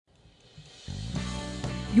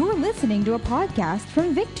You're listening to a podcast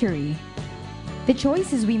from Victory. The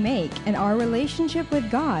choices we make and our relationship with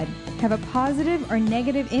God have a positive or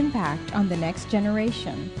negative impact on the next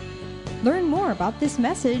generation. Learn more about this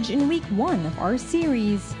message in week 1 of our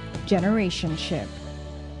series, Generationship.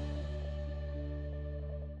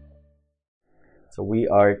 So we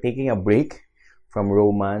are taking a break from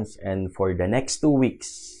Romans, and for the next 2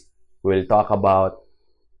 weeks, we'll talk about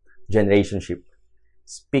generationship.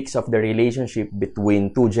 Speaks of the relationship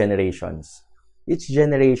between two generations. Each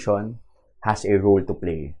generation has a role to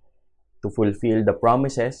play to fulfill the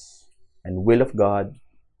promises and will of God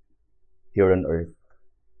here on earth.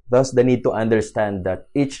 Thus, the need to understand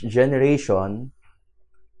that each generation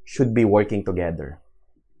should be working together.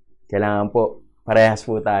 Kailangan po, parehas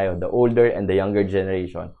po tayo, the older and the younger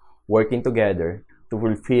generation, working together to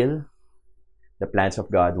fulfill the plans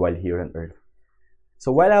of God while here on earth. So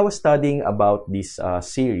while I was studying about this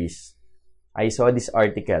series, I saw this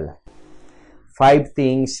article, 5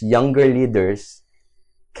 things younger leaders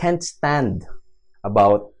can't stand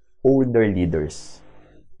about older leaders.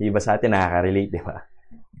 Iba sa atin nakaka-relate, di ba?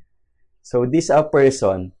 So this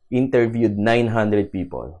person interviewed 900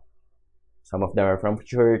 people. Some of them are from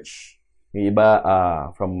church, yung iba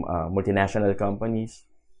from multinational companies.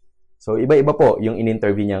 So iba-iba po yung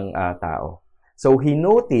in-interview niyang tao. So he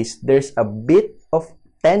noticed there's a bit of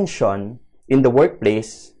tension in the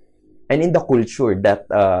workplace and in the culture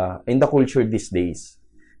these days.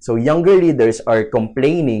 So younger leaders are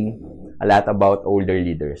complaining a lot about older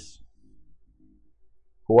leaders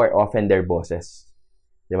who are often their bosses.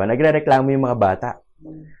 Diba? Nagre-reklamo yung mga bata.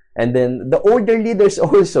 And then the older leaders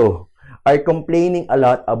also are complaining a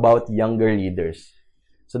lot about younger leaders.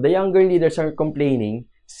 So the younger leaders are complaining,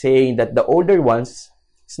 saying that the older ones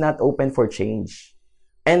is not open for change.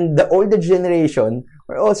 And the older generation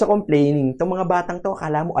are also complaining, itong mga batang to,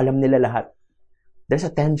 akala mo alam nila lahat. There's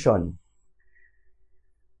a tension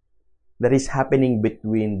that is happening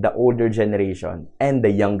between the older generation and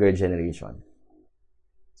the younger generation.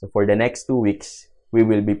 So for the next 2 weeks, we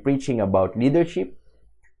will be preaching about leadership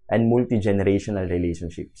and multi-generational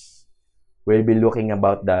relationships. We'll be looking at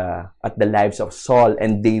the lives of Saul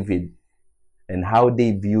and David and how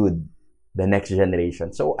they viewed the next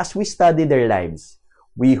generation. So as we study their lives,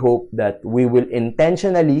 we hope that we will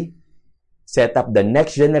intentionally set up the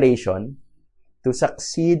next generation to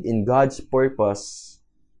succeed in God's purpose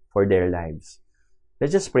for their lives.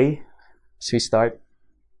 Let's just pray as we start.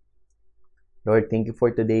 Lord, thank you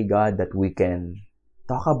for today, God, that we can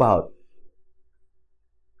talk about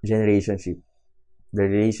generationship, the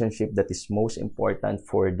relationship that is most important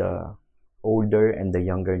for the older and the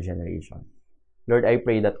younger generation. Lord, I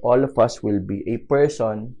pray that all of us will be a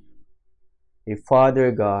person, a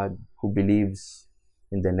father, God, who believes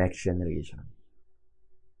in the next generation.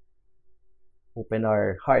 Open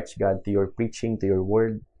our hearts, God, to your preaching, to your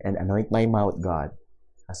word, and anoint my mouth, God,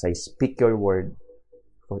 as I speak your word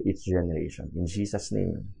for each generation. In Jesus'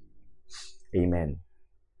 name, amen.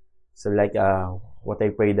 So like what I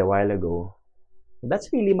prayed a while ago, that's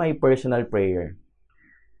really my personal prayer,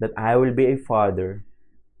 that I will be a father,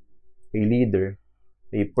 a leader,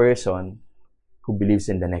 a person who believes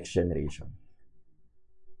in the next generation.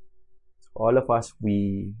 So all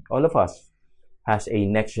of us has a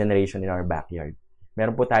next generation in our backyard.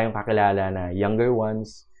 Meron po tayong kakilala na younger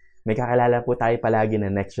ones. May kakilala po tayo palagi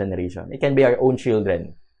na next generation. It can be our own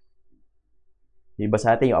children. Iba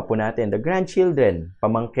sa atin, yung apo natin, the grandchildren,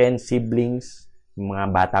 pamangkin, siblings,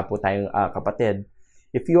 mga bata po tayong kapatid.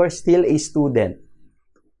 If you are still a student,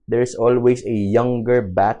 there's always a younger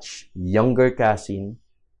batch, younger cousin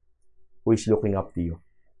who is looking up to you.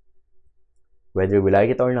 Whether we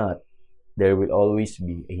like it or not, there will always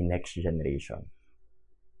be a next generation.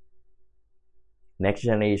 Next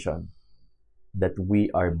generation that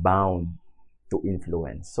we are bound to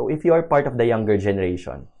influence. So if you are part of the younger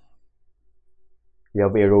generation, you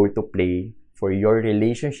have a role to play for your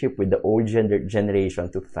relationship with the old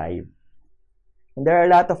generation to thrive. And there are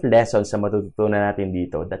a lot of lessons na matututunan natin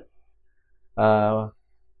dito that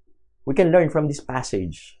we can learn from this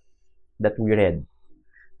passage that we read.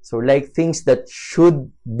 So like things that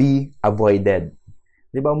should be avoided.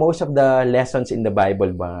 Diba, most of the lessons in the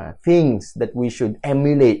Bible, things that we should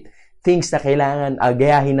emulate, things na kailangan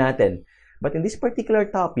agayahin natin. But in this particular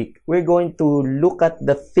topic, we're going to look at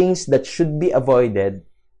the things that should be avoided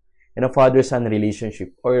in a father-son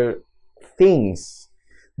relationship, or things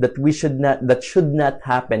that should not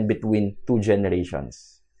happen between two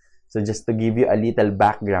generations. So just to give you a little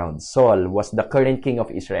background, Saul was the current king of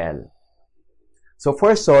Israel. So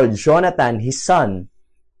for Saul, Jonathan, his son,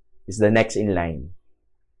 is the next in line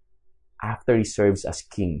after he serves as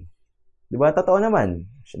king. Diba? Totoo naman.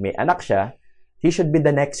 may anak siya, he should be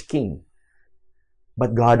the next king.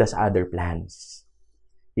 But God has other plans.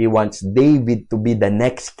 He wants David to be the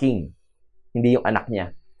next king, hindi yung anak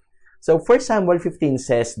niya. So 1 Samuel 15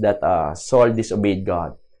 says that Saul disobeyed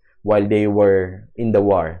God while they were in the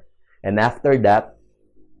war. And after that,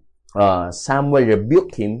 Samuel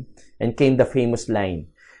rebuked him and came the famous line,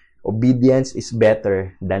 "Obedience is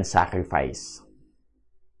better than sacrifice."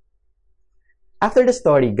 After the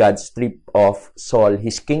story, God stripped off Saul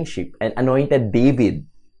his kingship and anointed David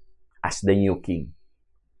as the new king.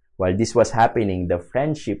 While this was happening, the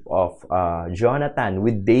friendship of Jonathan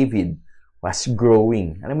with David was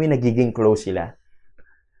growing. Alam mo yung nagiging close sila.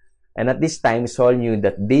 And at this time, Saul knew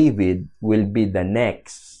that David will be the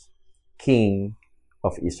next king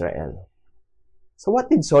of Israel. So what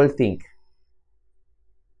did Saul think?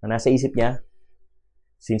 Ang nasa isip niya,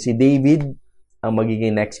 since si David ang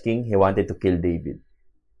magiging next king, he wanted to kill David.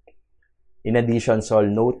 In addition, Saul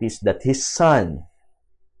noticed that his son,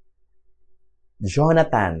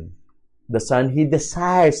 Jonathan, the son he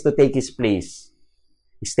desires to take his place,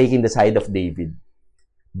 is taking the side of David.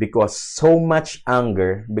 Because of so much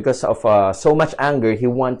anger, he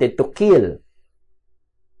wanted to kill.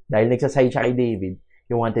 Dahil nagsaside siya kay David,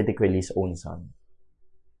 he wanted to kill his own son.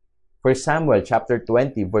 1 Samuel chapter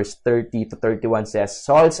 20, verse 30 to 31 says,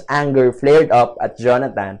 Saul's anger flared up at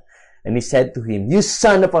Jonathan, and he said to him, "You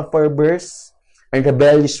son of a perverse and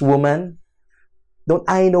rebellious woman, don't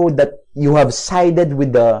I know that you have sided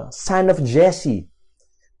with the son of Jesse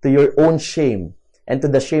to your own shame and to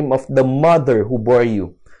the shame of the mother who bore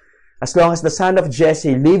you? As long as the son of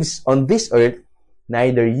Jesse lives on this earth,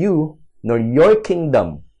 neither you nor your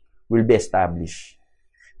kingdom will be established.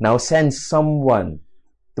 Now send someone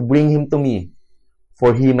to bring him to me,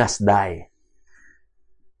 for he must die."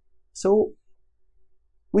 So,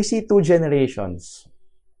 we see two generations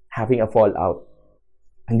having a fallout.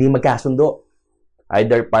 Hindi magkasundo.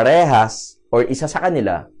 Either parehas or isa sa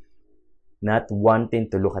kanila not wanting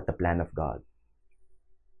to look at the plan of God.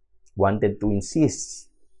 Wanted to insist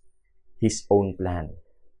his own plan.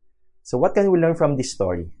 So what can we learn from this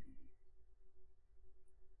story?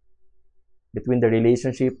 Between the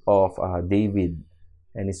relationship of David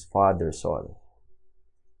and his father Saul.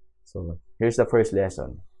 So here's the first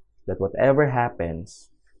lesson. That whatever happens,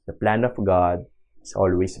 the plan of God is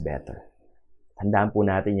always better. Tandaan po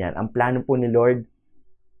natin yan. Ang plano po ni Lord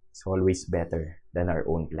is always better than our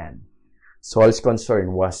own plan. Saul's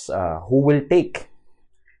concern was who will take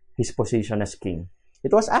his position as king.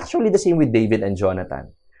 It was actually the same with David and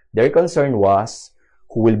Jonathan. Their concern was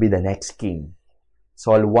who will be the next king.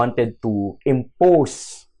 Saul wanted to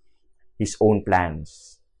impose his own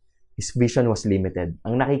plans. His vision was limited.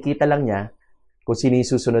 Ang nakikita lang niya kung sino yung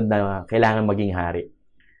susunod na kailangan maging hari.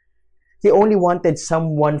 He only wanted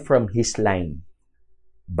someone from his line.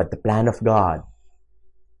 But the plan of God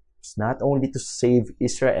is not only to save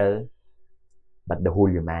Israel, but the whole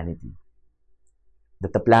humanity.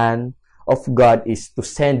 That the plan of God is to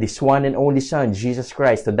send His one and only Son, Jesus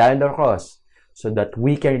Christ, to die on the cross so that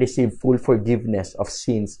we can receive full forgiveness of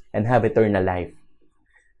sins and have eternal life.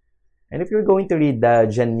 And if you're going to read the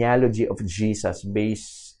genealogy of Jesus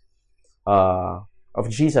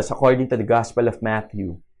according to the Gospel of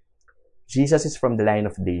Matthew, Jesus is from the line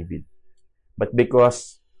of David. But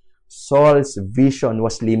because Saul's vision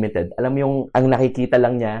was limited, alam mo yung ang nakikita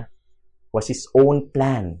lang niya was his own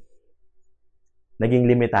plan. Naging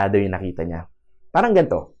limitado yung nakita niya. Parang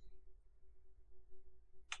ganito.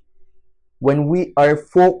 When we are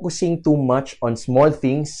focusing too much on small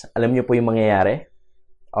things, alam niyo po yung mangyayari?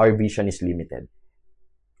 Our vision is limited.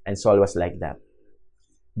 And Saul was like that.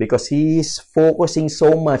 Because he is focusing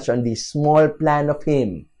so much on the small plan of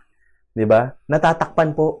him. Diba?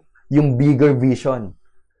 Natatakpan po yung bigger vision.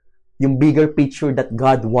 Yung bigger picture that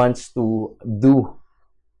God wants to do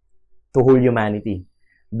to whole humanity.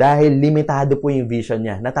 Dahil limitado po yung vision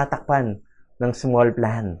niya. Natatakpan ng small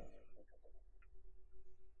plan.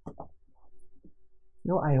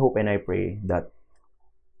 No, I hope and I pray that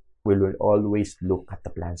we will always look at the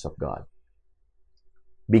plans of God.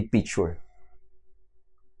 Big picture.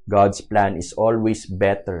 God's plan is always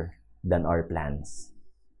better than our plans.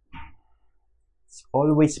 It's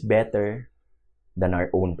always better than our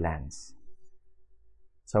own plans.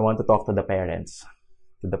 So I want to talk to the parents.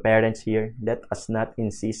 To the parents here, let us not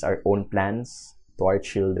insist our own plans to our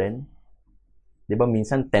children. Diba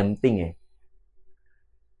minsan tempting eh.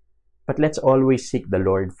 But let's always seek the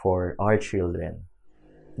Lord for our children.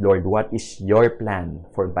 Lord, what is your plan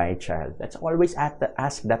for my child? Let's always ask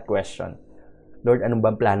that question. Lord, anong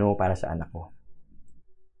bang plano mo para sa anak ko?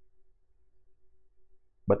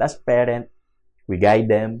 But as parent, we guide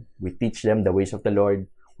them, we teach them the ways of the Lord.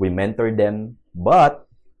 We mentor them. But,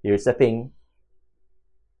 here's the thing,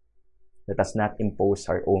 let us not impose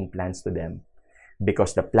our own plans to them.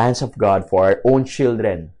 Because the plans of God for our own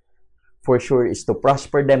children, for sure, is to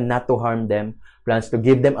prosper them, not to harm them. Plans to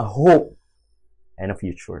give them a hope and a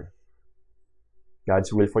future. God's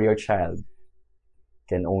will for your child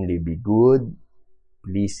can only be good,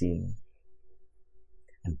 pleasing,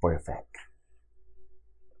 and perfect.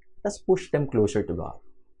 Let's push them closer to God.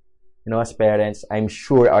 You know, as parents, I'm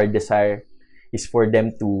sure our desire is for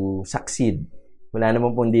them to succeed. Wala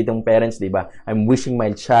naman po ditong parents, di ba? I'm wishing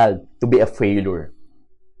my child to be a failure.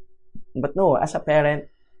 But no, as a parent,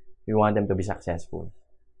 we want them to be successful.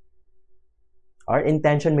 Our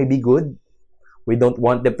intention may be good. We don't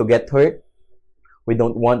want them to get hurt. We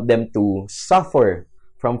don't want them to suffer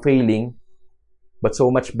from failing. But so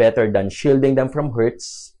much better than shielding them from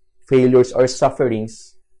hurts, failures, or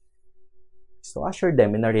sufferings is to usher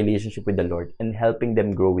them in a relationship with the Lord and helping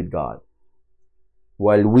them grow with God.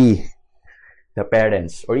 While we, the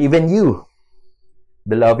parents, or even you,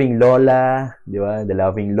 the loving lola, di ba? The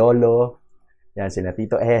loving lolo, yan, sina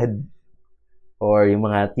Tito Ed, or yung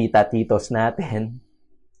mga tita-titos natin,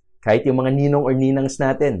 kahit yung mga ninong or ninangs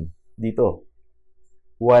natin dito.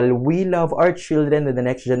 While we love our children and the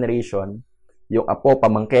next generation, yung apo,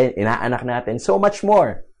 pamangkin, inaanak natin, so much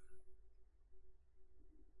more,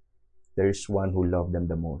 there's one who loves them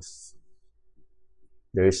the most.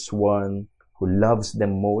 There's one who loves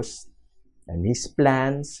them most, and His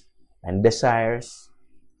plans and desires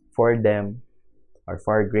for them are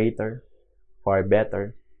far greater, far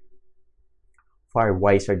better, far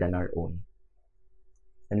wiser than our own.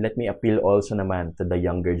 And let me appeal also naman to the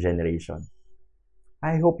younger generation.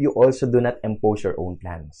 I hope you also do not impose your own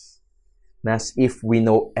plans. As if we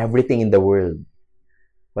know everything in the world.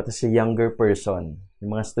 But as a younger person,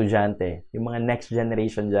 yung mga estudyante, yung mga next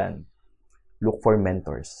generation dyan, look for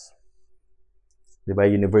mentors. Diba,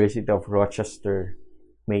 University of Rochester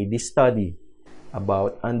made this study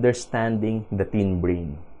about understanding the teen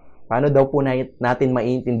brain. Paano daw po natin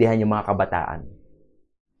maintindihan yung mga kabataan?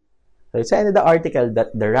 So it said in the article that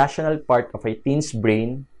the rational part of a teen's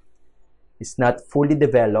brain is not fully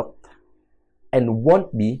developed and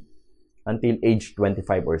won't be until age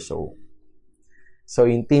 25 or so. So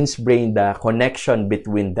in teen's brain, the connection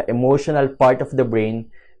between the emotional part of the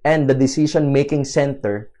brain and the decision-making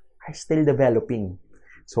center are still developing.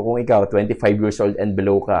 So kung ikaw, 25 years old and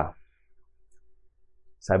below ka,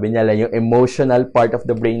 sabi niya lang, yung emotional part of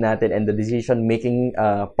the brain natin and the decision-making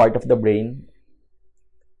part of the brain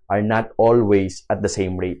are not always at the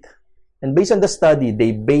same rate. And based on the study,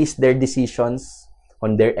 they base their decisions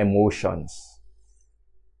on their emotions.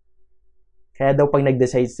 Kaya daw pag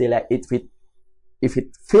nag-decide sila, if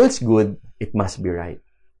it feels good, it must be right.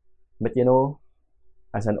 But you know,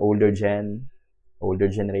 as an older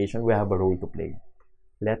generation, we have a role to play.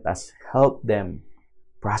 Let us help them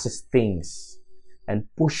process things and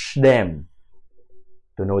push them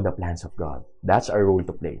to know the plans of God. That's our role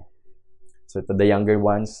to play. So to the younger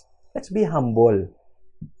ones, let's be humble.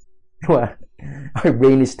 Our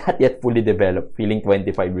brain is not yet fully developed, feeling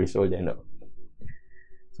 25 years old, you know.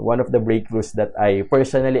 So one of the breakthroughs that I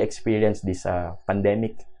personally experienced this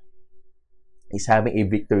pandemic is having a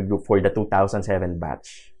victory group for the 2007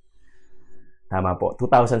 batch. Tama po,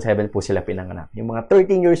 2007 po sila pinanganak. Yung mga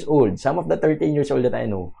 13 years old, some of the 13 years old that I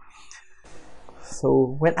know.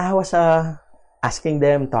 So when I was asking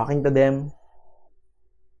them, talking to them,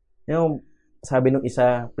 you know, sabi nung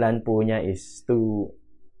isa, plan po niya is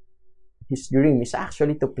his dream is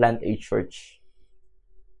actually to plant a church.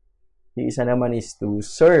 Yung isa naman is to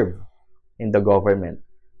serve in the government,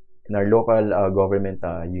 in our local government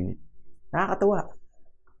unit. Nakakatawa.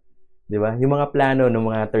 Diba? Yung mga plano ng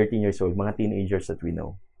mga 13 years old, mga teenagers that we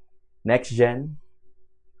know. Next gen,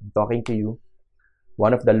 I'm talking to you.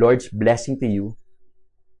 One of the Lord's blessing to you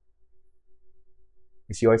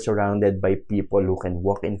is you are surrounded by people who can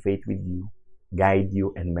walk in faith with you, guide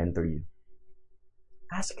you, and mentor you.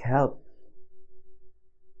 Ask help.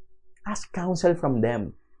 Ask counsel from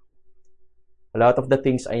them. A lot of the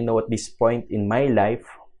things I know at this point in my life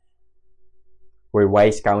were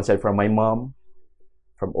wise counsel from my mom,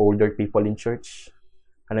 from older people in church.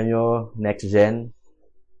 Alam nyo, next gen,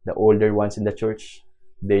 the older ones in the church,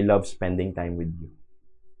 they love spending time with you,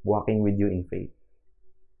 walking with you in faith.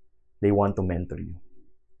 They want to mentor you.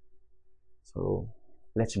 So,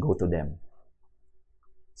 let's go to them.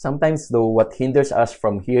 Sometimes, though, what hinders us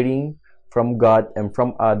from hearing from God and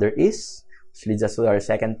from others is, which leads us to our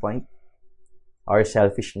second point, our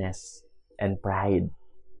selfishness and pride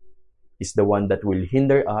is the one that will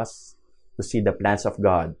hinder us to see the plans of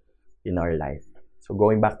God in our life. So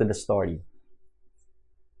going back to the story,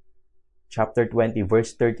 chapter 20,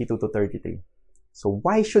 verse 32 to 33. So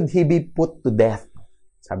why should he be put to death?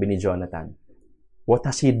 Sabi ni Jonathan. What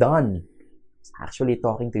has he done? He's actually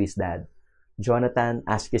talking to his dad. Jonathan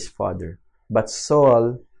asked his father, but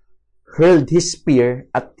Saul hurled his spear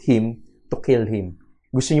at him to kill him.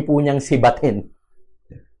 Gusto niyo po niyang sibatin.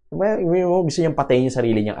 Gusto niyang patayin yung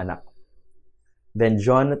sarili niyang anak. Then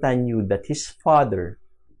Jonathan knew that his father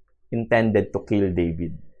intended to kill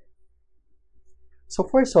David. So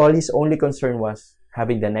for Saul, his only concern was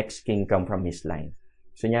having the next king come from his line.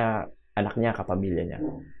 So niya, anak niya, kapamilya niya.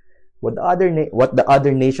 What the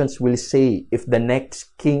other nations will say if the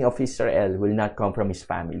next king of Israel will not come from his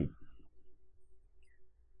family.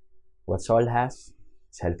 What Saul has?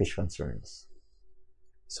 Selfish concerns.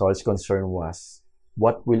 Saul's concern was,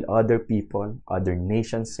 what will other people, other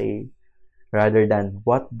nations say, rather than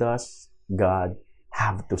what does God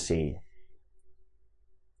have to say?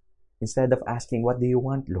 Instead of asking, what do you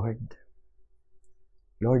want, Lord?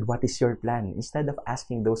 Lord, what is your plan? Instead of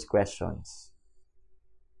asking those questions,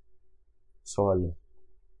 Saul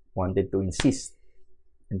wanted to insist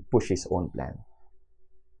and push his own plan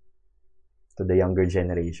to the younger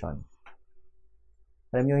generation.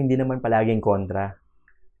 Alam nyo, hindi naman palaging kontra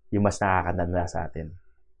yung mas nakakatanda sa atin.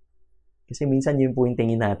 Kasi minsan yun po yung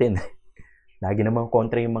tingin natin. Lagi naman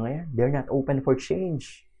kontra yung mga yan. They're not open for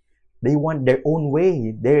change. They want their own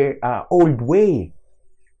way, their old way.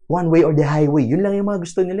 One way or the highway. Yun lang yung mga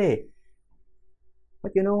gusto nila eh.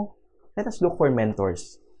 But you know, let us look for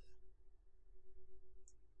mentors.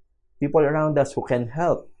 People around us who can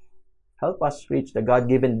help us reach the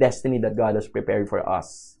God-given destiny that God has prepared for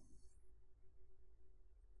us.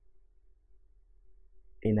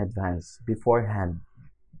 In advance, beforehand,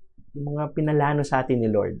 yung mga pinalano sa atin ni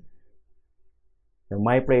Lord. Now,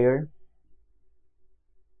 my prayer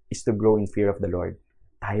is to grow in fear of the Lord.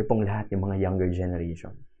 Tayo pong lahat, yung mga younger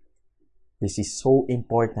generation. This is so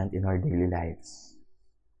important in our daily lives.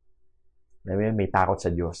 May takot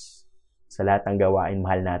sa Diyos. Sa lahat ng gawain,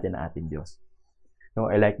 mahal natin ang ating Diyos.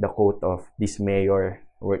 No, I like the quote of this mayor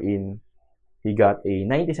wherein he got a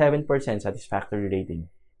 97% satisfactory rating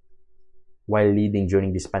while leading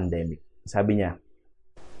during this pandemic. Sabi niya,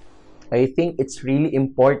 I think it's really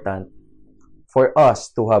important for us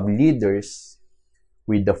to have leaders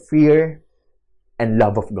with the fear and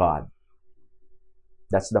love of God.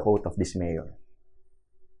 That's the quote of this mayor.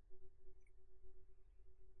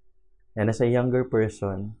 And as a younger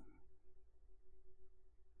person,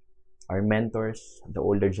 our mentors, the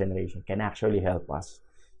older generation, can actually help us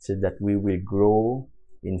so that we will grow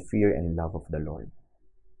in fear and love of the Lord.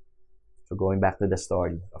 So going back to the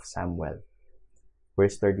story of Samuel,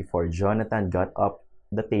 verse 34, Jonathan got up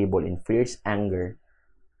the table in fierce anger.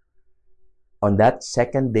 On that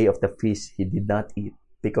second day of the feast, he did not eat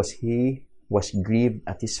because he was grieved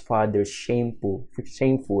at his father's shameful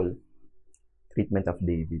treatment of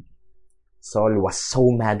David. Saul was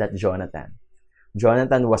so mad at Jonathan.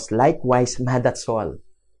 Jonathan was likewise mad at Saul.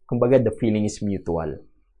 Kumbaga, the feeling is mutual.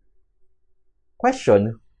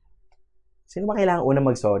 Question, sino ba kailangan unang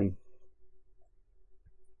mag-sorry?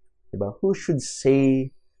 Diba? Who should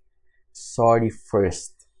say sorry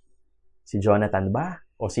first? Si Jonathan ba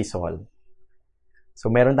o si Saul?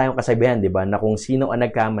 So, meron tayong kasabihan, diba, na kung sino ang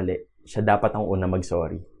nagkamali, siya dapat ang unang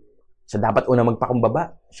mag-sorry. Siya dapat unang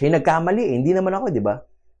magpakumbaba. Siya yung nagkamali, hindi naman ako, diba?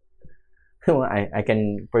 I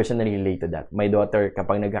can personally relate to that. My daughter,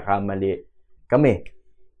 kapag nagkakamali kami,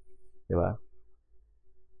 diba?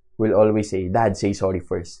 Will always say, Dad, say sorry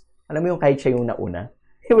first. Alam mo yung kahit siya yung nauna,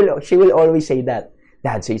 she will always say that.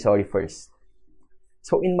 Dad, say sorry first.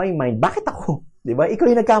 So in my mind, bakit ako? Diba? Ikaw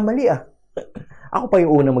yung nagkamali ah. Ako pa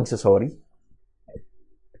yung una magsasorry.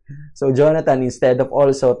 So Jonathan, instead of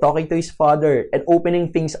also talking to his father and opening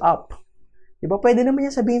things up, diba? Pwede naman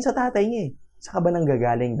niya sabihin sa tatay niya eh. Saka ba nang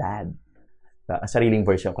gagaling, Dad? Sariling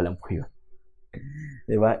version ko lang po yun.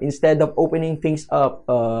 Diba? Instead of opening things up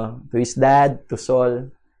to his dad, to Saul,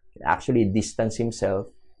 he actually distance himself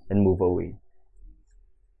and move away.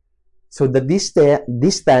 So the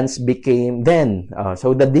distance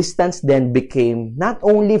then became not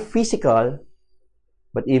only physical,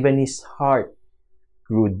 but even his heart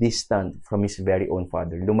grew distant from his very own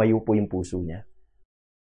father. Lumayo po yung puso niya.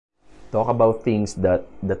 Talk about things that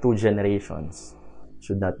the two generations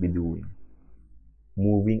should not be doing.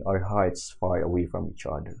 Moving our hearts far away from each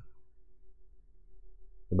other.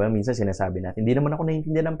 Diba? Minsan sinasabi natin, hindi naman ako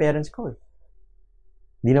naiintindihan ng parents ko.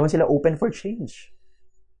 Hindi naman sila open for change.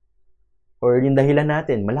 Or yung dahilan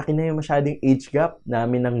natin, malaki na yung masyadong age gap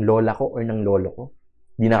namin ng lola ko or ng lolo ko.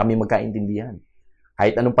 Hindi na kami magkaintindihan.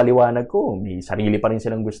 Kahit anong paliwanag ko, may sarili pa rin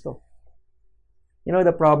silang gusto. You know,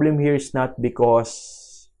 the problem here is not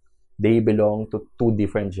because They belong to two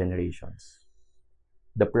different generations.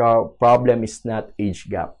 The problem is not age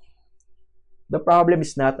gap. The problem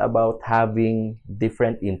is not about having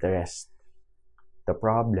different interests. The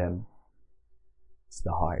problem is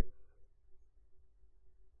the heart.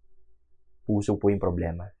 Puso po yung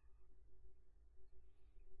problema.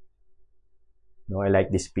 No, I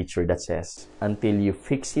like this picture that says, until you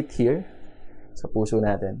fix it here, sa puso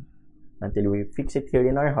natin, until we fix it here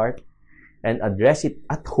in our heart, and address it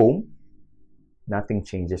at home, nothing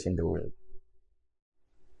changes in the world.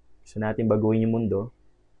 Gusto natin baguhin yung mundo,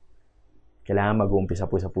 kailangan mag-uumpisa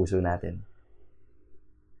po sa puso natin.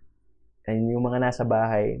 And yung mga nasa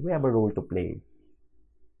bahay, we have a role to play.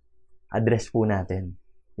 Address po natin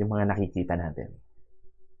yung mga nakikita natin.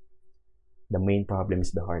 The main problem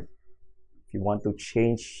is the heart. If you want to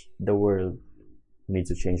change the world, we need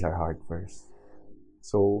to change our heart first.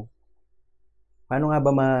 So, paano nga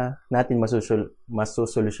ba natin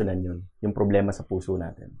masusolusyonan yun? Yung problema sa puso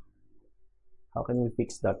natin? How can we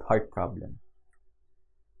fix that heart problem?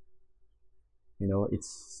 You know,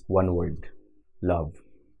 it's one word. Love.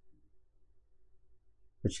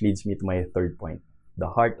 Which leads me to my third point.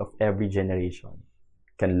 The heart of every generation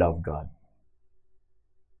can love God.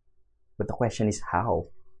 But the question is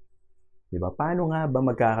how? Diba? Paano nga ba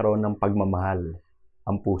magkakaroon ng pagmamahal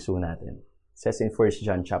ang puso natin? It says in 1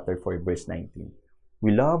 John chapter 4 verse 19.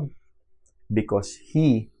 We love because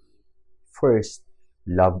He first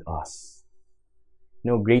loved us.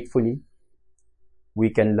 You know, gratefully, we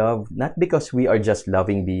can love not because we are just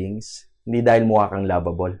loving beings, hindi dahil mukha kang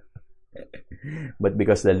lovable, but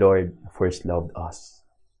because the Lord first loved us.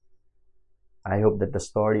 I hope that the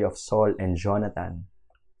story of Saul and Jonathan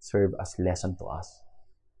serve as lesson to us.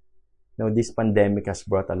 Now, this pandemic has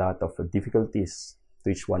brought a lot of difficulties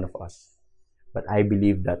to each one of us. But I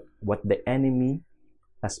believe that what the enemy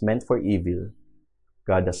has meant for evil,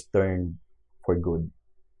 God has turned for good.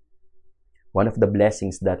 One of the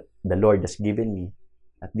blessings that the Lord has given me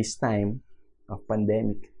at this time of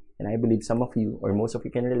pandemic, and I believe some of you or most of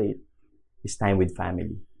you can relate, is time with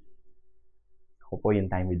family. Ako po yung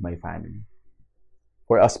time with my family.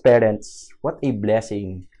 For us parents, what a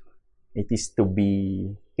blessing it is to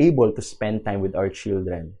be able to spend time with our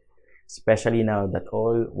children, especially now that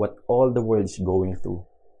what all the world is going through.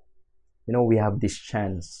 You know, we have this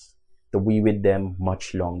chance to be with them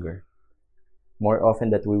much longer. More often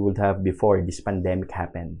than we would have before this pandemic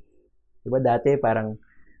happened. Diba dati parang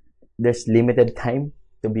there's limited time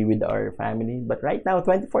to be with our family, but right now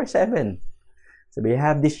 24/7. So we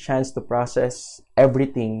have this chance to process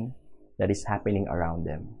everything that is happening around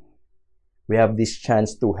them. We have this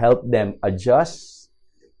chance to help them adjust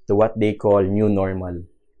to what they call new normal.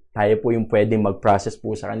 Tayo po yung pwedeng mag-process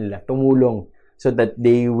po sa kanila, tumulong so that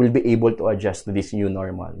they will be able to adjust to this new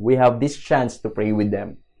normal. We have this chance to pray with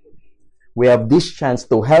them. We have this chance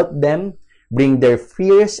to help them bring their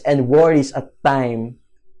fears and worries at time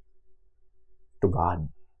to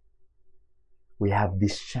God. We have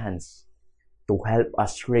this chance to help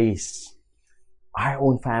us raise our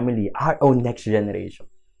own family, our own next generation.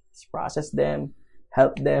 Let's process them,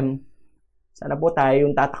 help them. Sana po tayo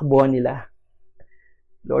yung tatakbuhan nila.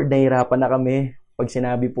 Lord, nahirapan na kami pag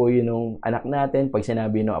sinabi po yun ng anak natin, pag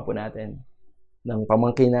sinabi ng apo natin, ng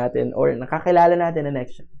pamangkin natin, or nakakilala natin na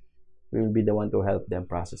next. We will be the one to help them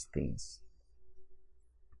process things.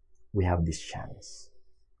 We have this chance.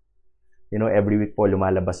 You know, every week po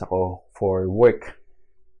lumalabas ako for work.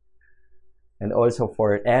 And also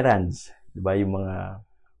for errands. Diba? Yung mga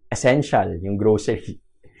essential, yung grocery.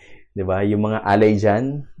 Diba? Yung mga alay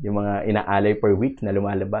dyan, yung mga inaalay per week na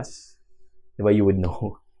lumalabas. Diba? You would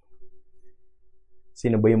know.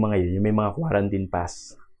 Sino ba yung mga yun? Yung may mga quarantine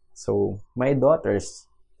pass. So, my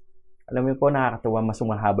daughters, alam mo po, nakakatuwa, mas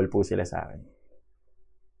umahabol po sila sa akin.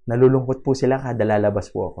 Nalulungkot po sila kada lalabas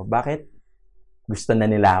po ako. Bakit? Gusto na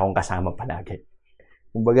nila akong kasama palagi.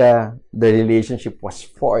 Kumbaga, the relationship was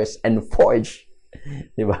forced and forged.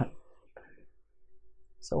 Diba?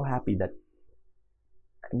 So happy that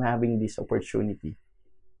I'm having this opportunity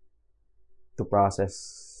to process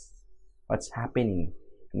what's happening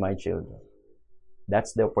to my children.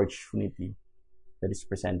 That's the opportunity that is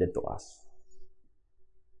presented to us.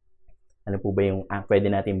 Ano po ba yung pwede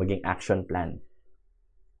natin maging action plan?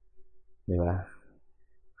 Diba?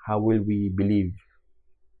 How will we believe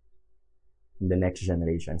in the next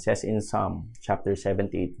generation? It says in Psalm chapter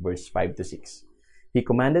 78 verse 5 to 6. He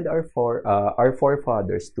commanded our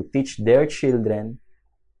forefathers to teach their children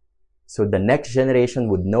so the next generation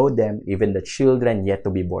would know them, even the children yet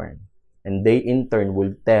to be born. And they in turn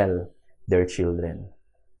will tell their children.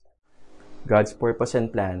 God's purpose and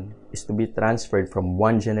plan is to be transferred from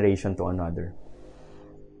one generation to another.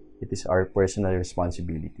 it is our personal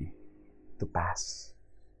responsibility to pass.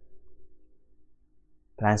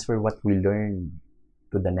 Transfer what we learned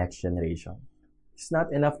to the next generation. It's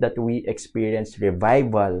not enough that we experience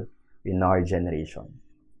revival in our generation,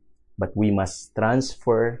 but we must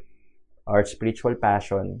transfer our spiritual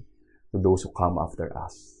passion to those who come after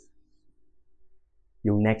us.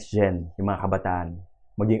 Yung next gen, yung mga kabataan,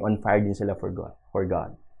 maging on fire din sila for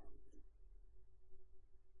God.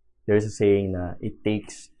 There's a saying na it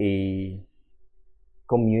takes a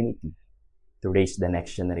community to raise the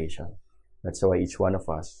next generation. That's why each one of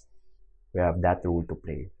us, we have that role to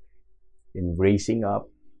play in raising up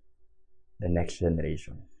the next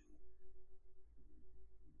generation.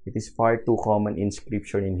 It is far too common in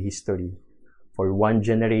scripture and history for one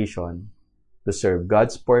generation to serve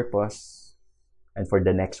God's purpose and for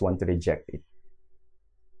the next one to reject it.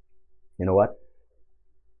 You know what?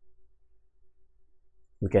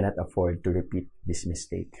 We cannot afford to repeat this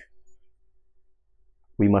mistake.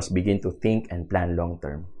 We must begin to think and plan long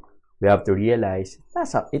term. We have to realize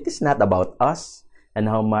it is not about us and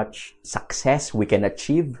how much success we can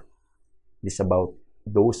achieve. It is about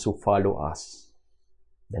those who follow us,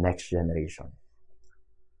 the next generation.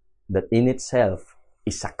 That in itself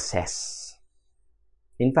is success.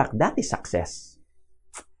 In fact, that is success.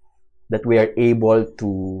 That we are able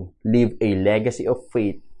to leave a legacy of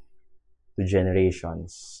faith to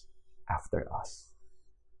generations after us.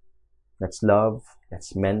 Let's love,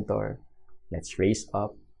 let's mentor, let's raise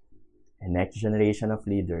up a next generation of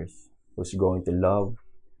leaders who's going to love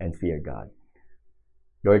and fear God.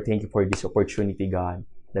 Lord, thank you for this opportunity, God,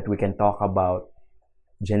 that we can talk about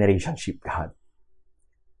generationship, God.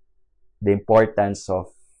 The importance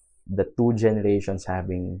of the two generations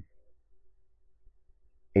having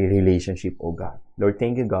a relationship, oh God. Lord,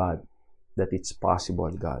 thank you, God, that it's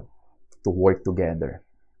possible, God, to work together.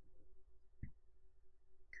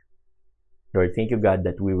 Lord, thank you, God,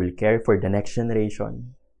 that we will care for the next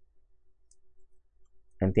generation.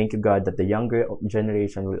 And thank you, God, that the younger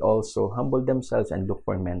generation will also humble themselves and look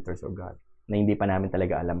for mentors, oh God, na hindi pa namin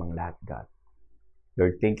talaga alam ang lahat, God.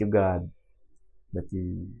 Lord, thank you, God, that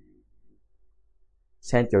you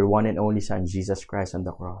sent your one and only Son, Jesus Christ, on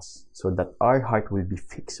the cross so that our heart will be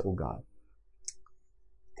fixed, oh God.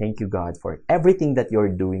 Thank you, God, for everything that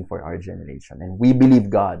you're doing for our generation. And we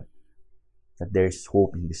believe, God, that there's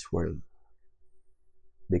hope in this world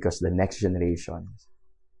because the next generation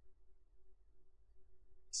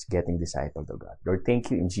is getting discipled, oh God. Lord, thank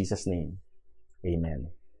you in Jesus' name. Amen.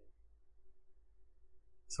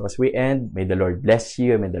 So as we end, may the Lord bless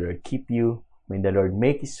you, and may the Lord keep you. May the Lord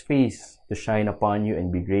make His face to shine upon you and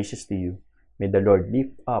be gracious to you. May the Lord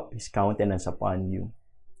lift up His countenance upon you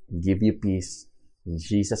and give you peace. In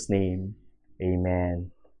Jesus' name,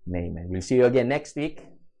 amen and amen. We'll see you again next week.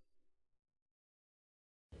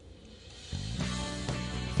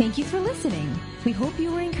 Thank you for listening. We hope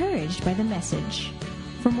you were encouraged by the message.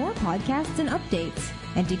 For more podcasts and updates,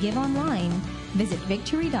 and to give online, visit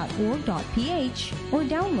victory.org.ph or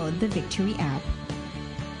download the Victory app.